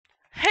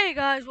Hey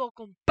guys,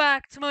 welcome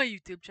back to my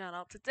YouTube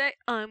channel. Today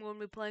I'm going to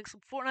be playing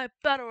some Fortnite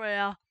Battle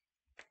Royale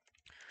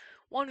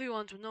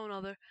 1v1s with none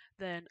other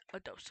than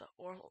Adosa,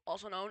 or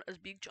also known as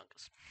Big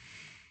Chunkus.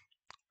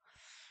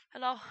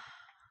 Hello.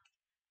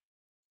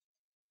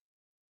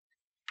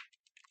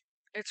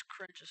 It's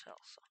cringe as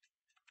hell, so.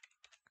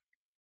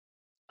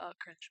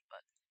 Cringe,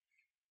 but.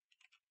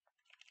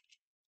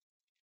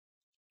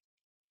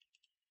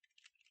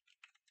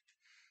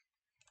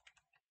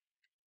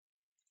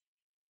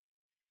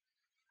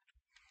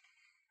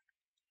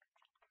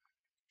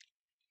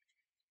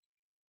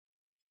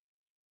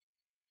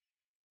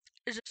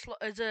 It's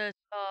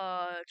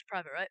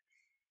private, right?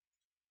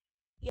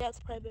 Yeah, it's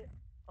private.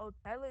 Oh,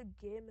 Tyler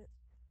game it.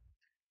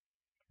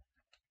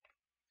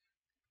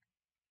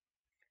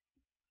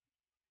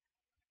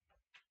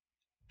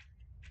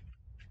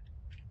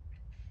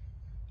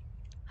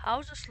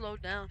 How is it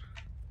slowed down?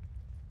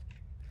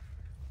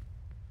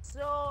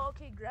 So,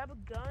 okay, grab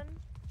a gun.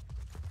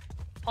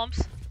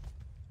 Pumps?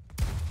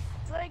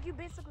 So, like, you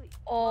basically.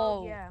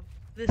 Oh, Well, yeah.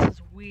 this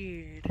is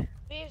weird.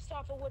 Based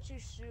off of what you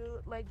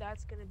shoot, like,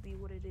 that's gonna be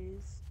what it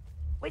is.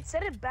 Wait,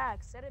 set it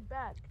back. Set it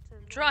back.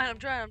 I'm trying.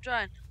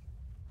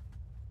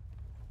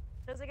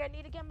 Because, like, I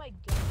need to get my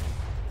gun.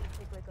 It's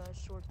gonna take, like, a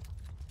short.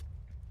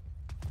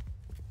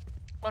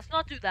 Let's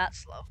not do that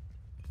slow.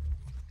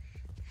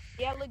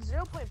 Yeah, like,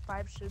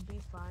 0.5 should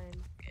be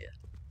fine. Yeah.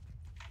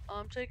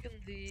 I'm taking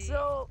the.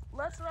 So,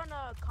 let's run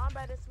a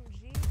combat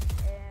SMG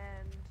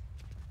and.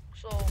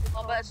 So,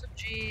 combat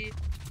SMG,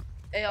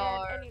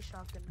 AR. And any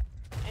shotgun.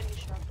 Any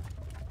shotgun.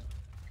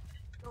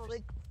 No,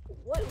 like,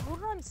 what? Who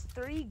runs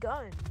 3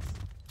 guns?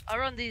 I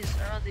run these.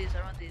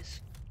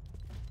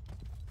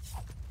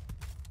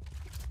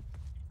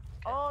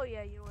 Oh,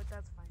 yeah, you know what?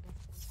 That's fine.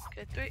 That's fine.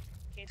 Okay,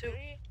 3, 2,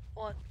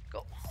 1,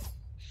 go.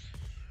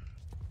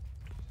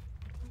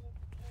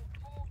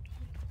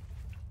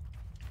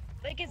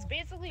 Like, it's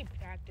basically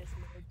practice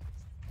mode.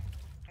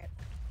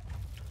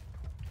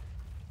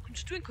 I'm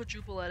just doing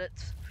quadruple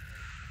edits.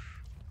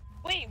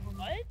 Wait,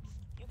 what?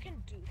 You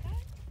can do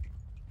that?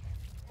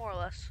 More or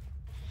less.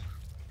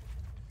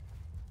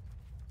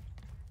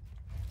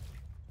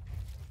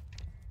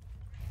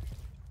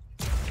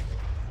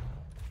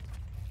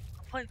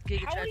 I'm playing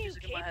Giga How Chat are you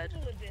music in my head.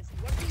 capable of this?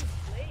 What are you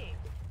playing?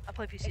 I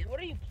play PC. Like, what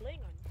are you playing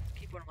on?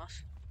 Keyboard and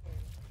mouse.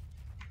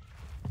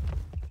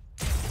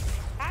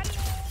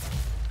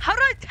 How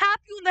did I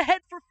tap you in the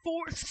head for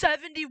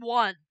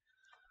 471?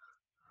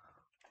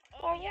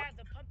 Oh, yeah,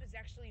 the pump is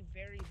actually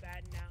very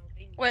bad now.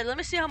 Wait, let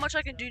me see how much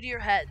I can do to your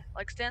head.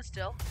 Like, stand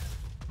still.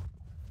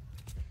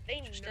 They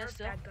nerfed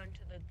that gun to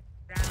the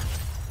ground.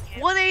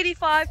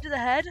 185 to the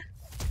head?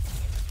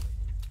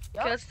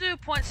 Yep. Okay, let's do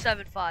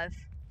 0.75.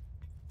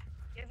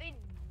 Yeah, they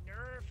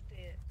nerfed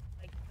it.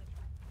 Like,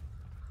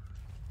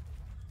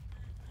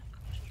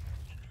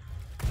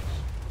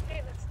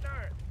 okay, let's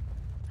start.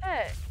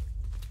 Hey.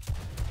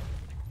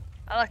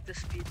 I like this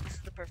speed. This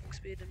is the perfect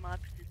speed in my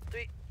opinion.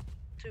 3,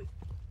 2,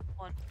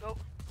 1, go.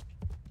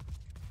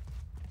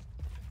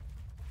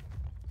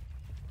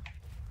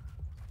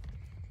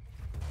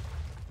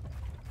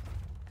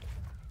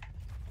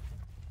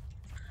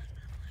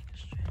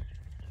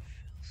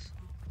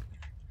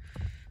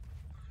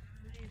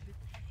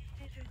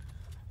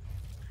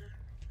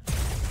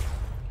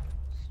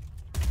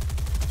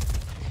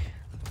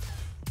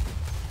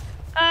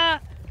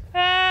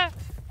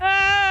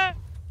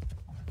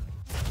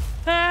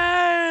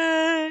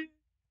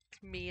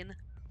 It's mean.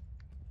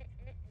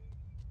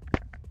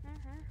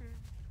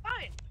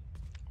 Fine.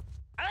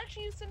 I'll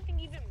actually use something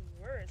even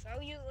worse.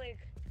 I'll use, like,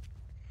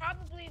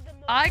 probably the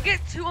most. I get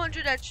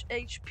 200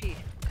 HP,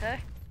 okay?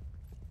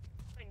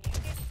 You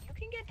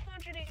can get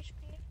 200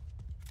 HP.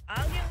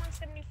 I'll get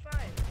 175.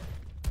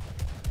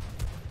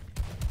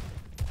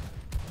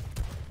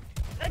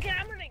 Okay,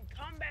 I'm running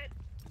combat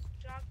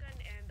shotgun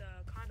and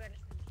combat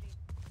SMG.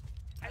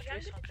 Actually,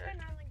 I'm gonna try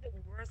not like the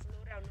worst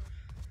loadout.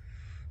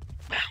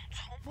 Bounce,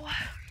 homeboy.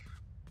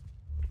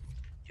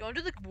 You wanna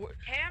do the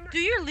hammer? Do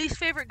your least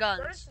favorite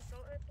guns? Burst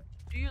assault rifle?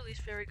 Do your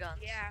least favorite guns?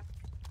 Yeah.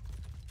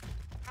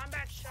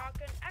 Combat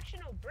shotgun. Actually,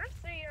 no.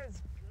 Burst AR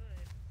is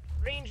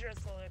good. Ranger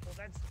assault rifle.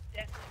 That's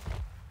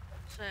definitely.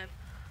 Same.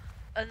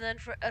 And then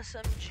for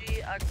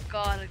SMG, I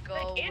gotta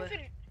go like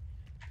with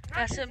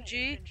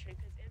SMG.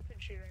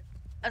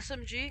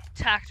 SMG,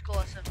 tactical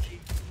SMG,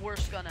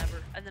 worst gun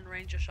ever, and then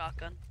Ranger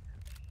shotgun.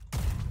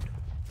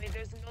 Wait,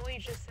 there's no way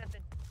you just said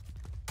that.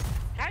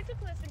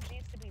 Tactical SMG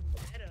used to be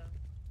meta.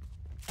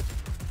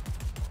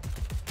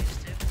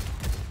 Used to.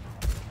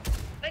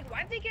 Like,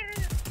 why'd they get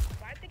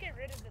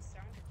rid of the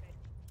sound effect?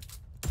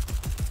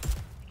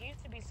 It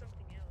used to be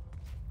something else.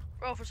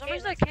 Bro, for some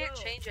reason I can't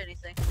change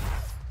anything.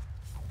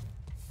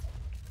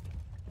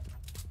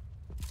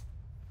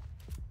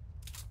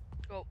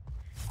 Go.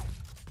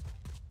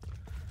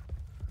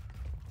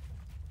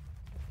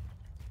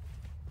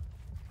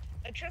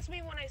 Like, trust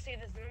me when I say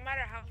this, no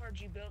matter how hard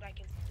you build, I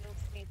can still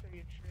see through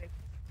your tricks.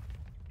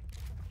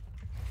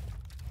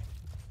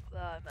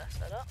 I messed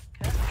that up.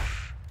 Okay.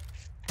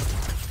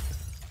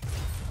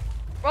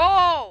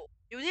 Bro!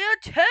 You need a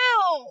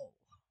kill!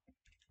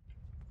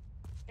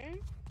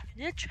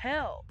 Can you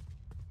chill?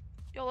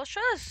 Yo, let's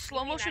try this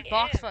slow mean motion I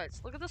box am?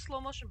 fights. Look at the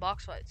slow motion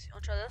box fights. You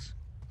wanna try this?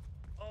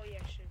 Oh yeah,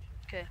 sure.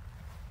 Okay,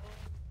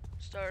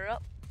 start it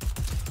up.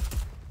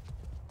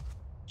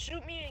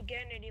 Shoot me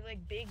again, any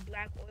like big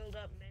black oiled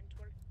up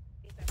mentor.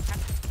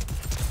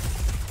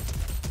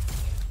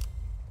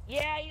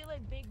 Yeah, you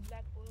like big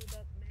black oiled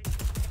up mentor.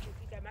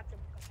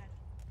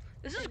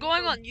 This is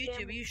going on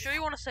YouTube. Are you sure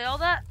you want to say all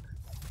that?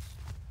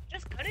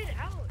 Just cut it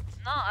out.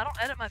 No, I don't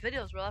edit my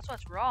videos, bro. That's why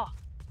it's raw.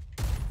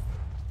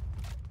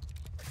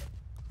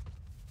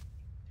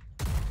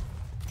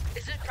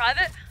 Is it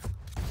private?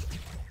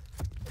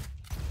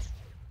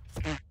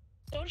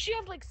 Don't you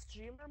have like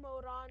streamer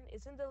mode on?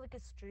 Isn't there like a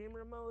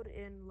streamer mode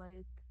in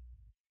like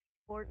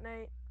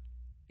Fortnite?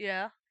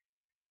 Yeah.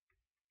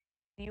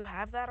 Do you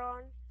have that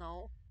on?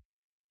 No.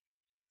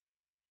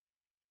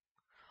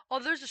 Oh,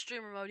 there's a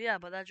streamer mode, yeah,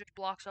 but that just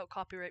blocks out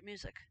copyright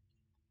music.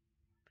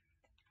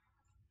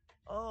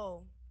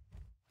 Oh.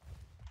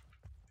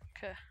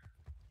 Okay.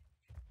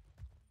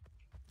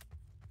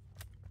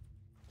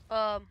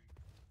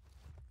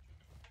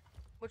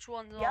 Which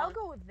one's Yeah, on? I'll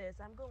go with this.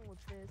 I'm going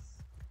with this.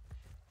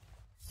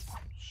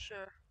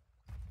 Sure.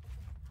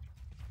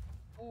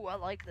 Ooh, I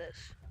like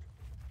this.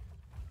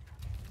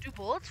 Do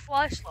bullets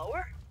fly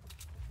slower?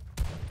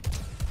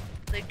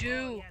 They do.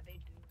 Oh, yeah, they do.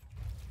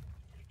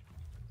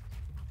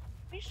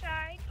 Be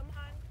shy. Come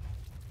on.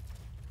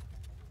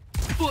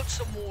 Put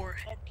some more.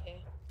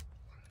 Okay.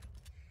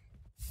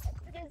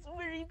 That's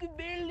where you can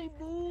barely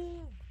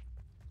move.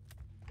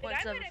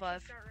 Like, I might 0.75.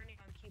 actually start running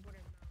on keyboard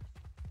and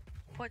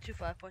mouse.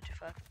 0.25.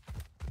 0.25.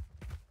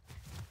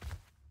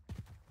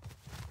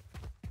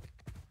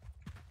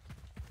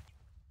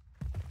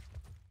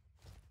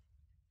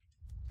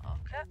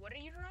 Okay. Wait, what are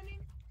you running?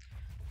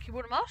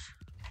 Keyboard and mouse?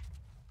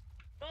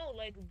 No,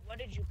 like, what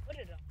did you put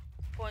it on?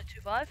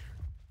 0.25.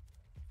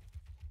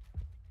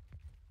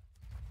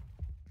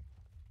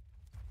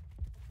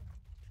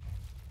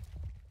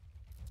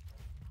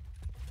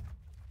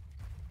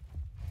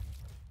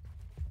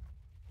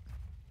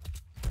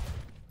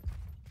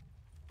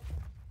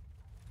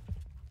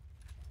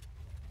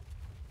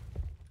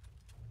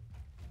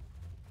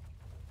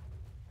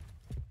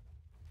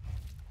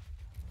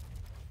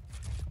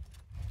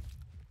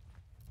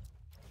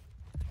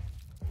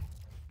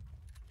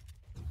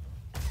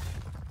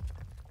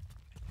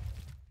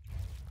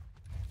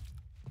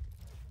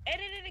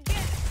 Edit it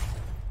again.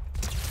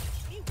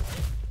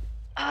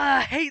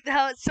 I hate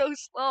how it's so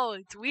slow.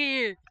 It's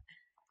weird.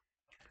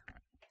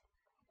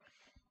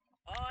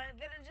 Oh, and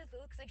then it just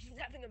looks like she's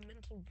having a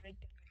mental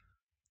breakdown.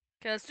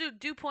 Okay, let's do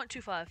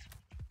 0.25.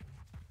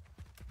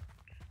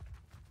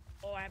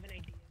 Oh, I have an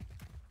idea.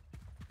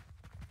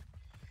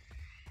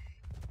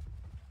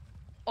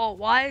 Oh,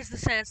 why is the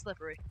sand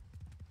slippery?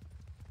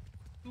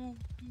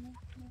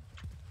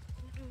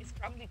 It's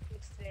probably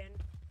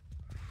quicksand.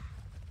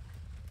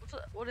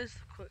 What is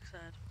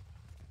quicksand?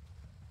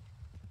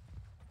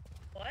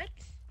 What?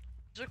 Is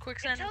there You're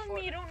quicksand in telling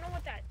me you Fortnite? don't know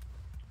what that...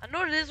 I know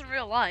what it is in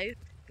real life,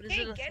 but is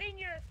Hey, it a get in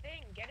your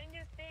thing. Get in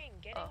your thing.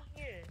 Get Oh.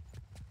 in here.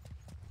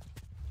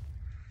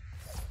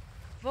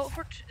 vote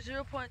for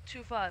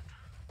 0.25?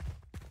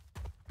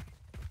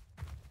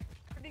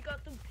 Already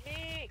got the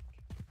pick.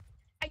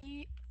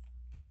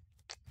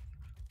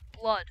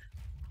 Blood.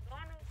 I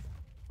wanna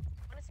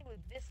see what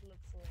this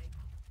looks like.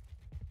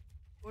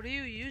 What are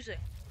you using?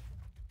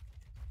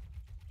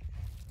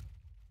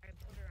 I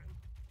put her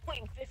on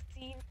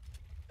 0.15.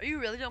 Are you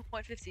really doing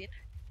 0.15?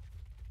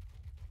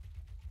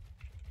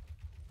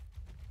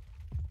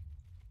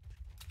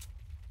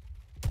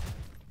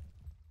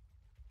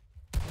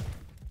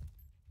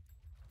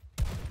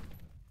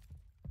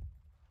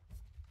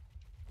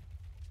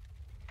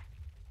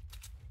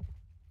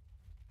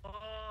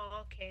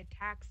 Oh, okay.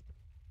 Tax.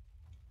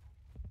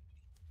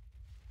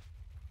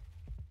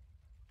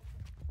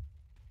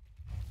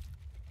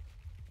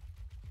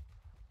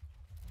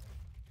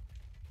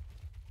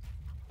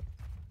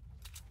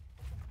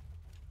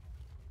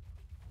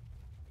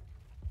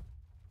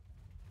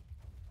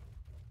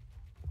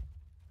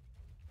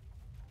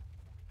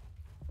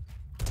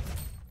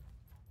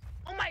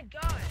 Oh my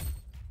god.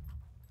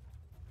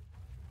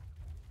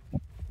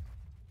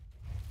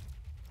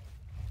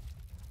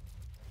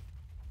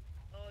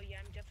 Oh yeah,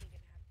 I'm definitely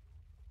gonna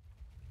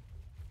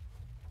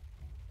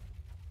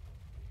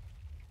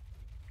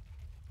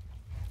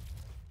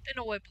have. In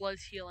a way,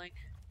 blood's healing.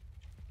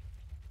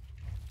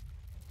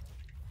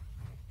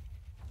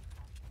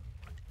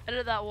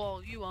 Edit that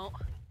wall, you won't.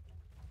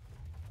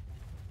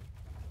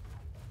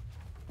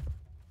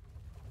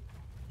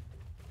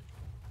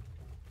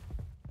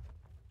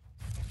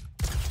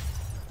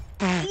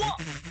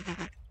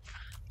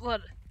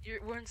 Blood,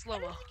 we're in I slow-mo.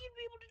 didn't think you'd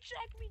be able to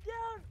track me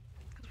down.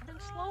 Because we're in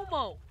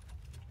slow-mo.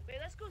 Wait,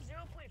 let's go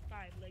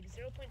 0.5. Like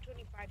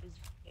 0.25 is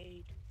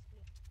 8.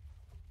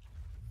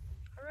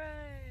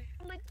 Hooray.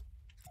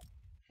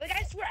 Like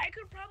I swear I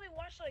could probably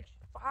watch like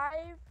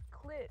 5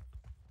 clips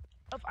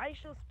of I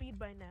Show Speed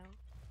by now.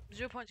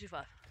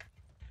 0.25.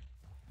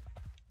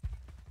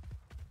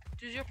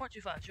 Do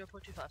 0.25.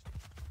 0.25.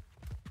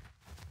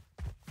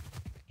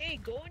 Hey, Hey,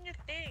 go in your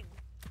thing.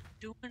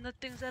 Doing the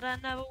things that I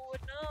never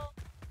would know.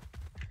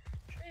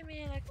 Treat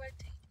me like white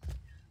tea.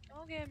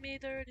 Don't get me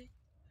dirty.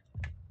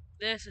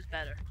 This is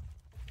better.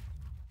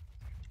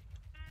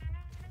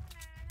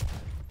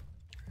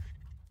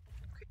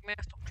 Quick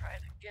math, don't try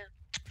it again.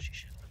 She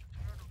should have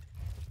heard of it.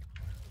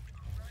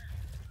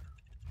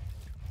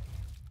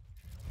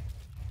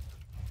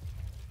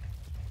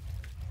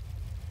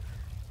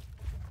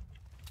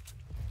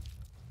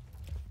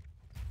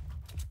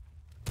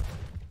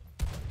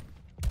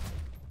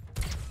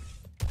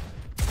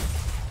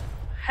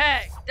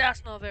 Hey,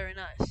 that's not very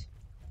nice.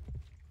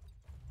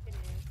 It is.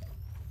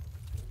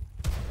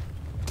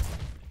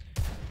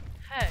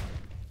 Hey,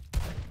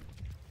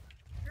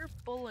 you're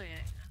bullying.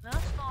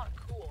 That's not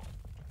cool.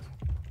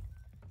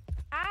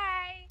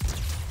 Hi.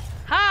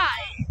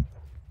 Hi!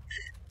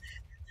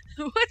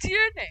 What's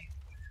your name?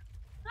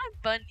 I'm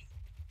Bunny.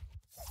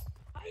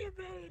 I am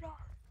Ada.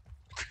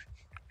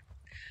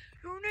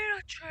 You need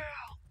a chair.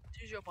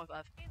 0.5.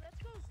 Hey, let's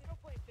go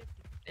 0.50.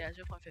 Yeah, 0.15.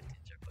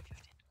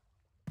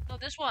 0.15. No,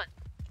 this one.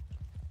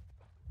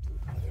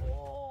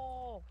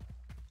 Oh.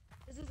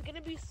 This is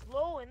gonna be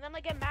slow, and then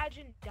like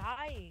imagine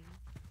dying.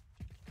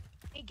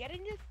 Hey, get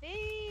in your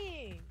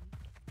thing.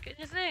 Get in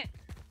your thing.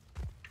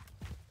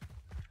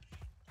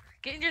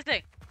 Get in your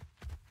thing.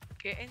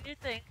 Get in your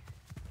thing.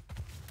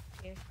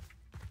 Okay.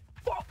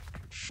 Whoa.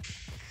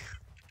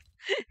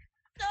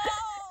 No.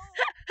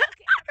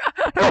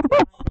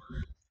 Okay.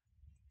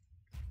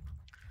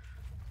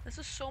 This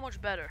is so much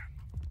better.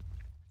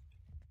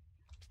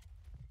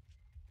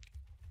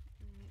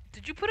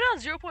 Did you put it on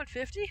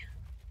 0.50?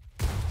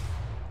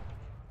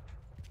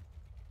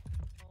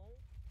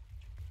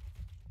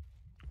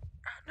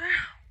 No.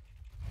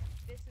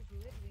 This is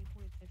literally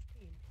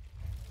 0.15.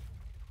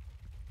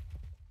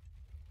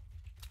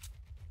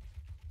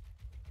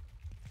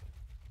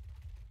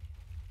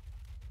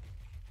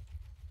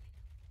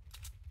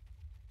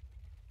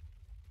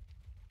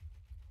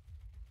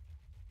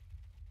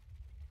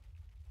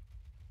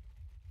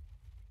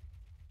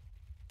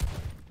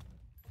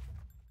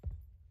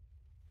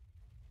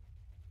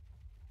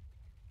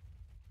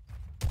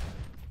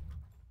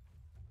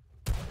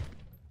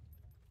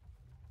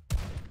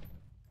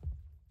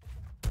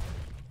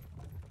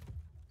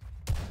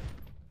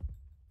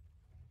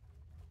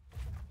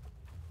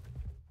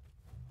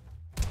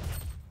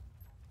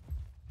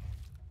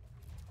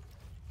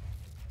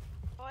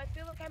 Oh, I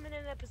feel like I'm in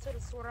an episode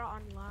of Sword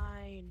Art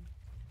Online.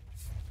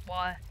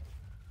 Why?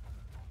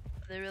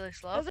 Are they really I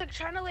slow? was like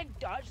trying to like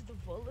dodge the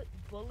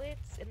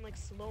bullets in like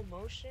slow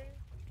motion.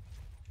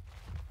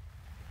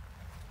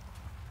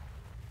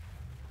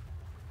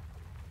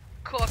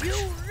 Cooked.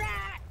 You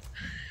rat!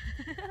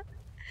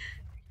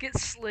 Get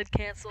slid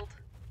cancelled.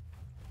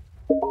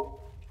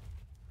 Oh,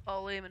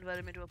 Liam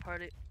invited me to a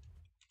party.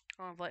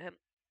 I'll invite him.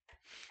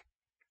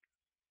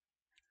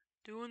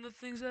 Doing the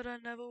things that I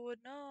never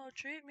would know.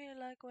 Treat me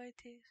like white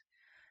teeth.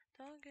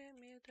 Don't get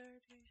me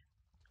dirty.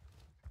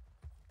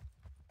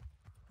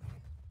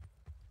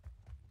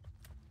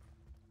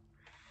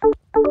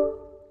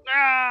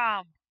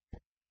 Ah!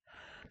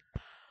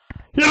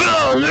 I'm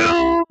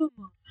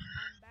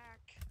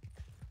back.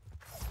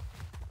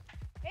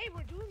 Hey,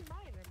 we're doing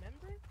mine,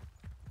 remember?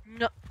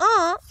 No.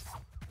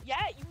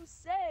 Yeah, you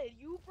said,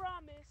 you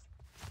promised.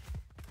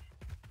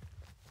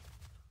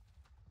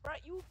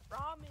 Right, you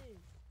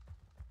promised.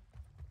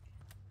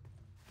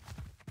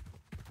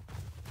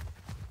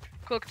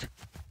 Cooked.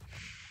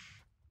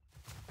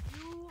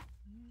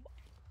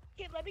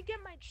 Okay, let me get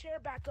my chair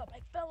back up.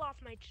 I fell off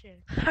my chair.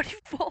 How do you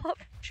fall off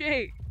a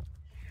chair?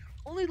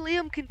 Only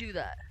Liam can do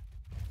that.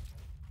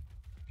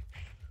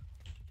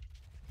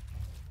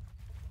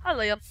 Hi,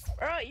 Liam.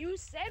 Alright, you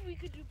said we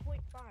could do 0.5.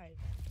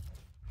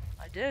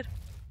 I did.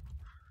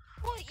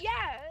 Well,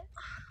 yeah,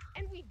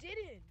 and we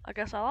didn't. I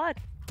guess I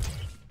lied.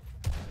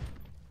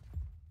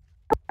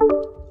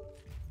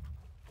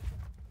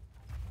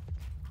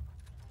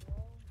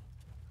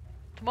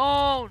 Come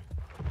on.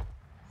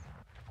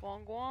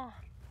 Guan guan.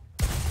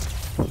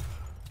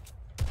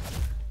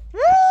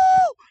 Woo!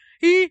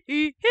 Hee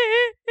hee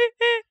hee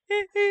hee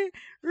hee hee.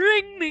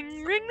 Ring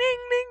ding ring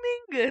ding ding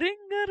ding.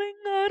 Ga-ring ga-ring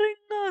ga-ring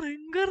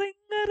ga-ring ga-ring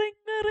ga-ring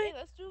Hey, ga-ring.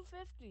 let's do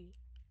 50.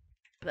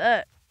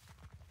 Bet.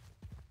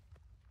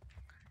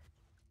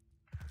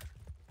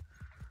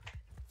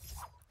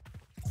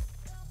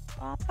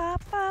 Ba, ba,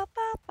 ba,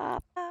 ba,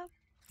 ba, ba.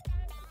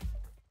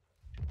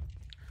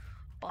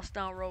 Bust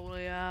down, roll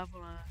the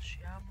avalanche,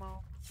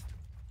 yamo.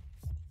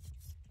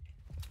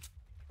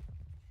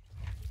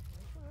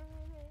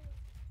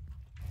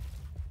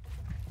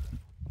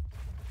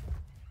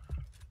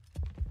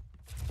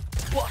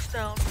 Bust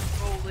down,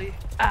 roll the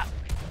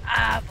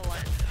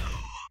avalanche.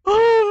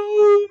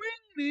 Oh,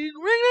 ring ding,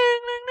 ring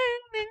ding, ding,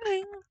 ding, ding,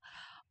 ding.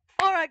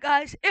 Alright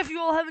guys, if you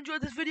all have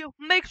enjoyed this video,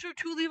 make sure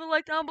to leave a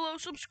like down below,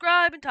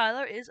 subscribe, and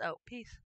Tyler is out. Peace.